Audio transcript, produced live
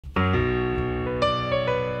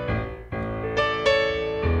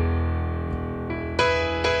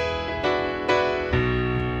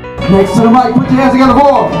Next to the mic, put your hands together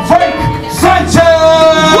for Sanchez!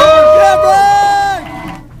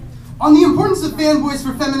 On the importance of fanboys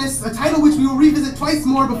for feminists, a title which we will revisit twice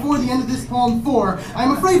more before the end of this poem 4. I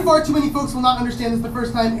am afraid far too many folks will not understand this the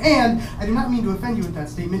first time, and I do not mean to offend you with that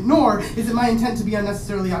statement, nor is it my intent to be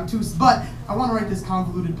unnecessarily obtuse, but I want to write this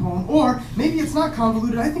convoluted poem, or maybe it's not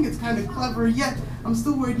convoluted, I think it's kind of clever, yet I'm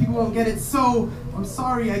still worried people won't get it, so I'm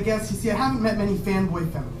sorry, I guess. You see, I haven't met many fanboy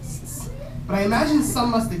feminists, but I imagine some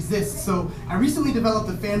must exist, so I recently developed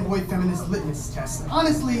a fanboy feminist litmus test.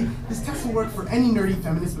 Honestly, this test will work for any nerdy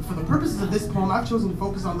feminist, but for the purposes of this poem, I've chosen to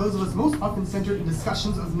focus on those of us most often centered in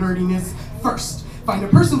discussions of nerdiness. First, find a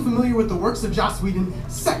person familiar with the works of Joss Whedon.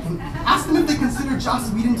 Second, ask them if they consider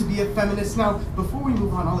Joss Whedon to be a feminist. Now, before we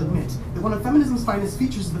move on, I'll admit that one of feminism's finest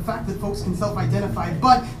features is the fact that folks can self-identify,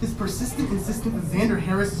 but this persistent insistence that Xander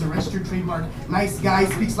Harris is a registered trademark nice guy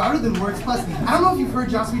speaks louder than words. Plus, I don't know if you've heard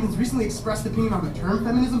Joss Whedon's recently expressed opinion on the term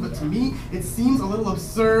feminism, but to me, it seems a little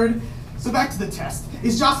absurd. So back to the test.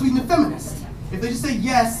 Is Joss Whedon a feminist? If they just say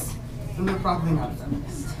yes, then they're probably not a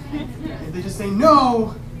feminist. If they just say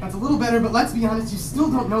no, that's a little better, but let's be honest, you still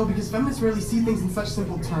don't know because feminists rarely see things in such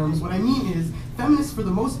simple terms. What I mean is, feminists for the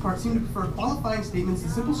most part seem to prefer qualifying statements to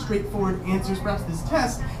simple, straightforward answers. Perhaps this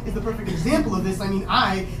test is the perfect example of this. I mean,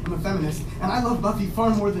 I am a feminist, and I love Buffy far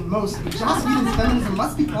more than most, but Joss Whedon's feminism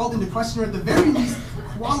must be called into question, or at the very least,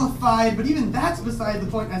 qualified, but even that's beside the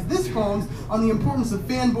point, as this poem's on the importance of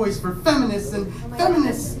fanboys for feminists, and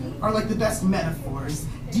feminists are like the best metaphors,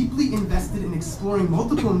 deeply invested in exploring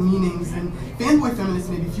multiple meanings, and fanboy feminists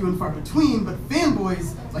may be few and far between, but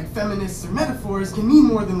fanboys, like feminists or metaphors, can mean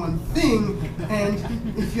more than one thing, and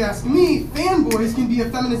if you ask me, fanboys can be a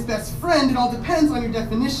feminist's best friend. It all depends on your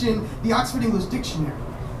definition. The Oxford English Dictionary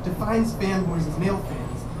defines fanboys as male fans,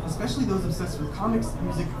 especially those obsessed with comics,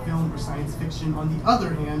 music, film, or science fiction. On the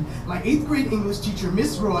other hand, my 8th grade English teacher,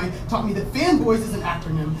 Miss Roy, taught me that fanboys is an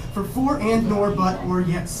acronym for for, and, nor, but, or,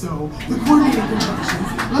 yet, so. The coordinating conjunctions.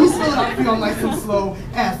 Let me spell it out for you all nice and slow.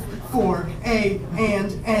 F, for, A,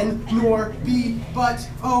 and, N, nor, B, but,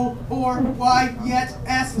 O, or, Y, yet,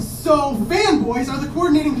 S, so. Fanboys are the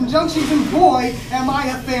coordinating conjunctions, and boy, am I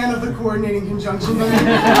a fan of the coordinating conjunctions. I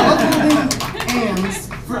love holding ands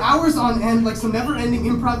for hours on end, like some never-ending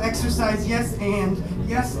improv exercise. Yes, and,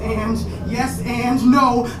 yes, and, yes, and.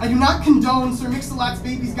 No, I do not condone Sir Mix-a-Lot's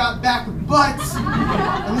Baby's Got Back, but,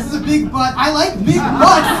 and this is a big but, I like big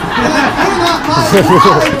butts, and I cannot lie.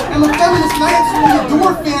 I am a feminist, and I absolutely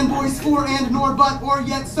adore fanboys for, and, nor, but, or,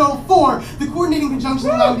 yet, so. For, the coordinating conjunctions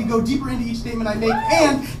allow me to go deeper into each statement I make,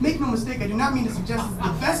 and make no mistake, I do not mean to suggest this is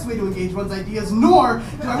the best way to engage one's ideas, nor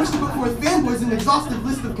do I wish to put forth fanboys an exhaustive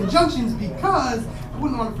list of conjunctions, because I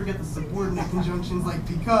wouldn't want to forget the subordinate conjunctions like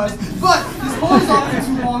because, but this poem's already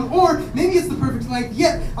too long, or maybe it's the perfect length,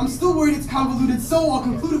 yet I'm still worried it's convoluted, so I'll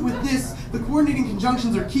conclude it with this. The coordinating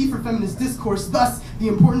conjunctions are key for feminist discourse, thus the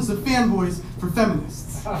importance of fanboys for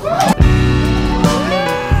feminists.